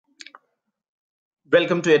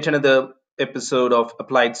Welcome to yet another episode of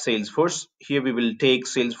Applied Salesforce. Here we will take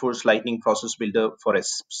Salesforce Lightning Process Builder for a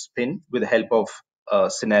spin with the help of a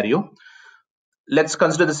scenario. Let's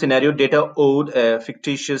consider the scenario. Data owed a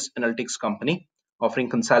fictitious analytics company offering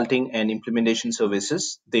consulting and implementation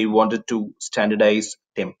services. They wanted to standardize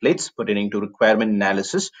templates pertaining to requirement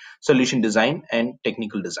analysis, solution design, and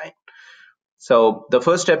technical design. So the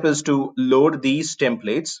first step is to load these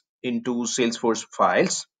templates into Salesforce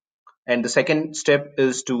files. And the second step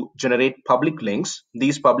is to generate public links.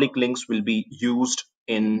 These public links will be used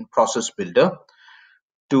in Process Builder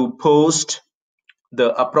to post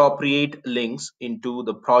the appropriate links into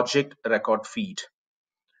the project record feed.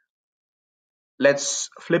 Let's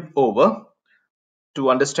flip over to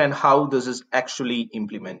understand how this is actually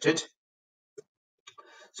implemented.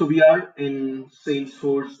 So we are in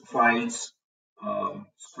Salesforce files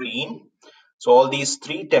screen. So all these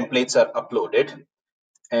three templates are uploaded.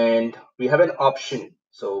 And we have an option.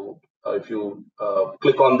 So if you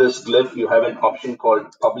click on this glyph, you have an option called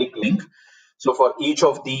public link. So for each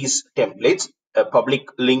of these templates, a public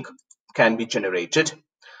link can be generated.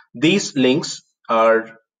 These links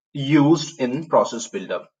are used in Process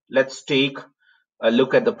Builder. Let's take a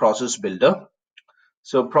look at the Process Builder.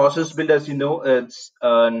 So Process Builder, as you know, it's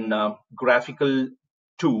a graphical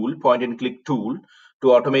tool, point and click tool to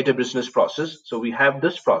automate a business process. So we have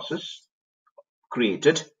this process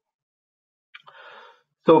created.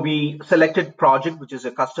 So we selected project, which is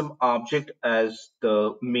a custom object, as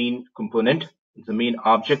the main component, the main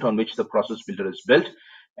object on which the process builder is built.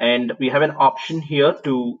 And we have an option here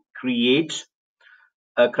to create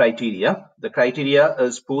a criteria. The criteria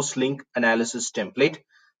is post link analysis template.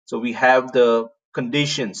 So we have the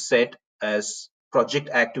conditions set as project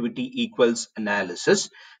activity equals analysis,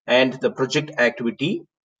 and the project activity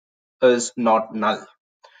is not null.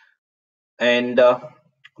 And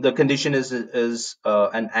the condition is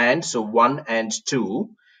an and, so 1 and 2.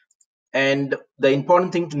 And the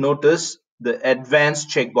important thing to notice, the advanced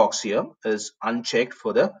checkbox here is unchecked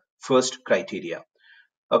for the first criteria.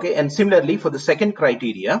 Okay, and similarly for the second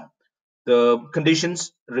criteria, the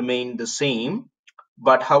conditions remain the same,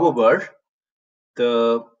 but however,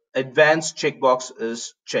 the advanced checkbox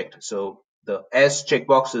is checked. So the S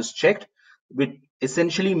checkbox is checked, which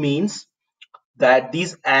essentially means that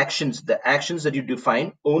these actions, the actions that you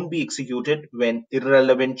define, won't be executed when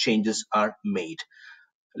irrelevant changes are made.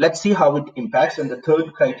 Let's see how it impacts. And the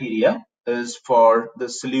third criteria is for the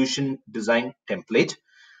solution design template.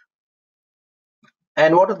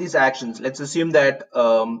 And what are these actions? Let's assume that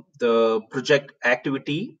the project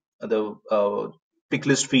activity, the pick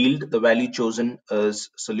list field, the value chosen is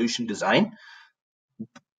solution design.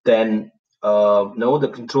 Then no, the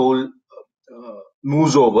control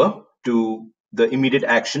moves over to the immediate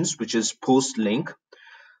actions, which is post link.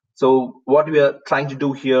 So what we are trying to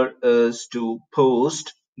do here is to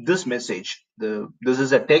post this message. This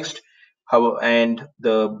is a text, and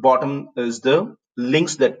the bottom is the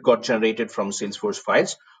links that got generated from Salesforce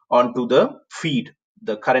files onto the feed,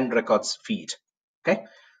 the current records feed. Okay,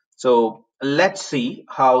 so let's see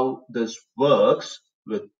how this works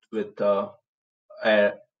with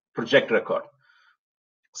a project record.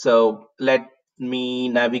 So let me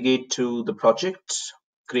navigate to the project,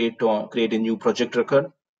 create a new project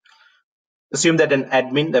record. Assume that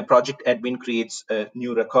the project admin creates a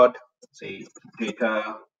new record, say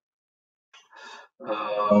data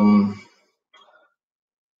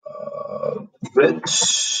grid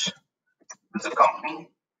is a company.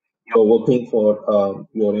 You're working for,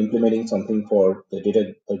 you're implementing something for the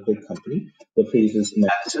data grid company. The phase is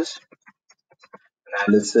analysis,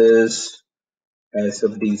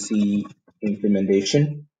 SFDC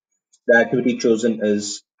implementation. The activity chosen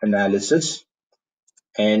is analysis,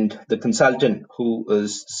 and the consultant who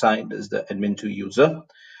is assigned is the admin to user.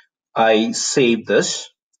 I save this,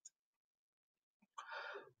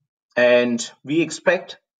 and we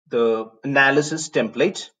expect the analysis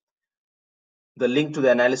template, the link to the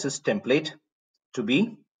analysis template, to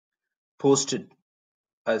be posted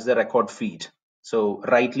as the record feed. So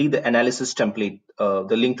rightly, the analysis template,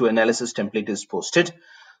 the link to analysis template is posted.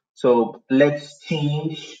 So let's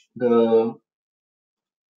change the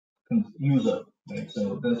user, right?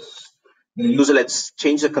 So the user, let's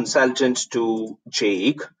change the consultant to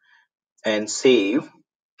Jake and save.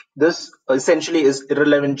 This essentially is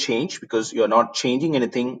irrelevant change because you're not changing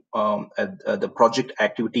anything at the project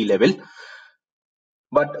activity level.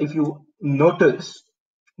 But if you notice,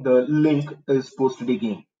 the link is posted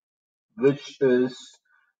again, which is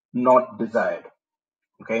not desired.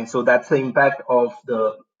 Okay, so that's the impact of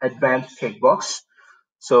the advanced checkbox.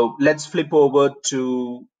 So let's flip over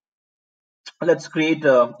to let's create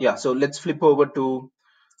so let's flip over to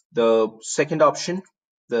the second option,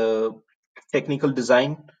 the technical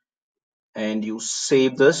design, and you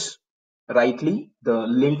save this rightly. The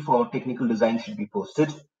link for technical design should be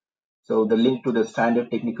posted. So the link to the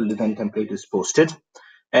standard technical design template is posted.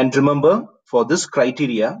 And remember, for this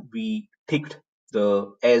criteria, we ticked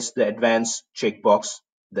the advanced checkbox,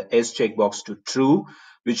 the S checkbox to true,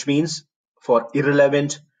 which means for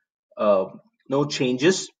irrelevant uh, no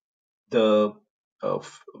changes, the uh,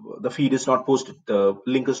 the feed is not posted, the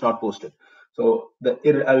link is not posted. So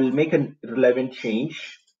I will make an irrelevant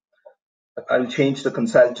change. I'll change the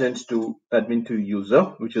consultant to admin to user,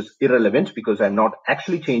 which is irrelevant because I'm not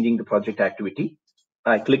actually changing the project activity.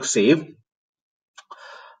 I click save.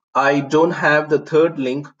 I don't have the third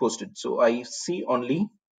link posted, so I see only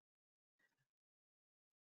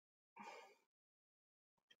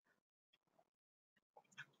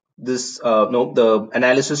this. No, the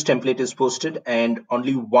analysis template is posted and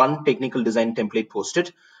only one technical design template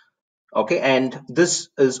posted. Okay, and this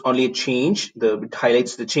is only a change. It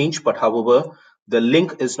highlights the change, but however, the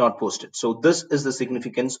link is not posted. So this is the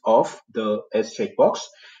significance of the S checkbox,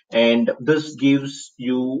 and this gives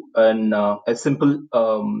you a simple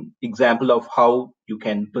example of how you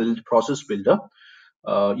can build process builder.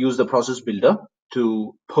 Use the process builder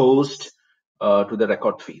to post to the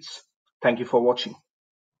record feeds. Thank you for watching.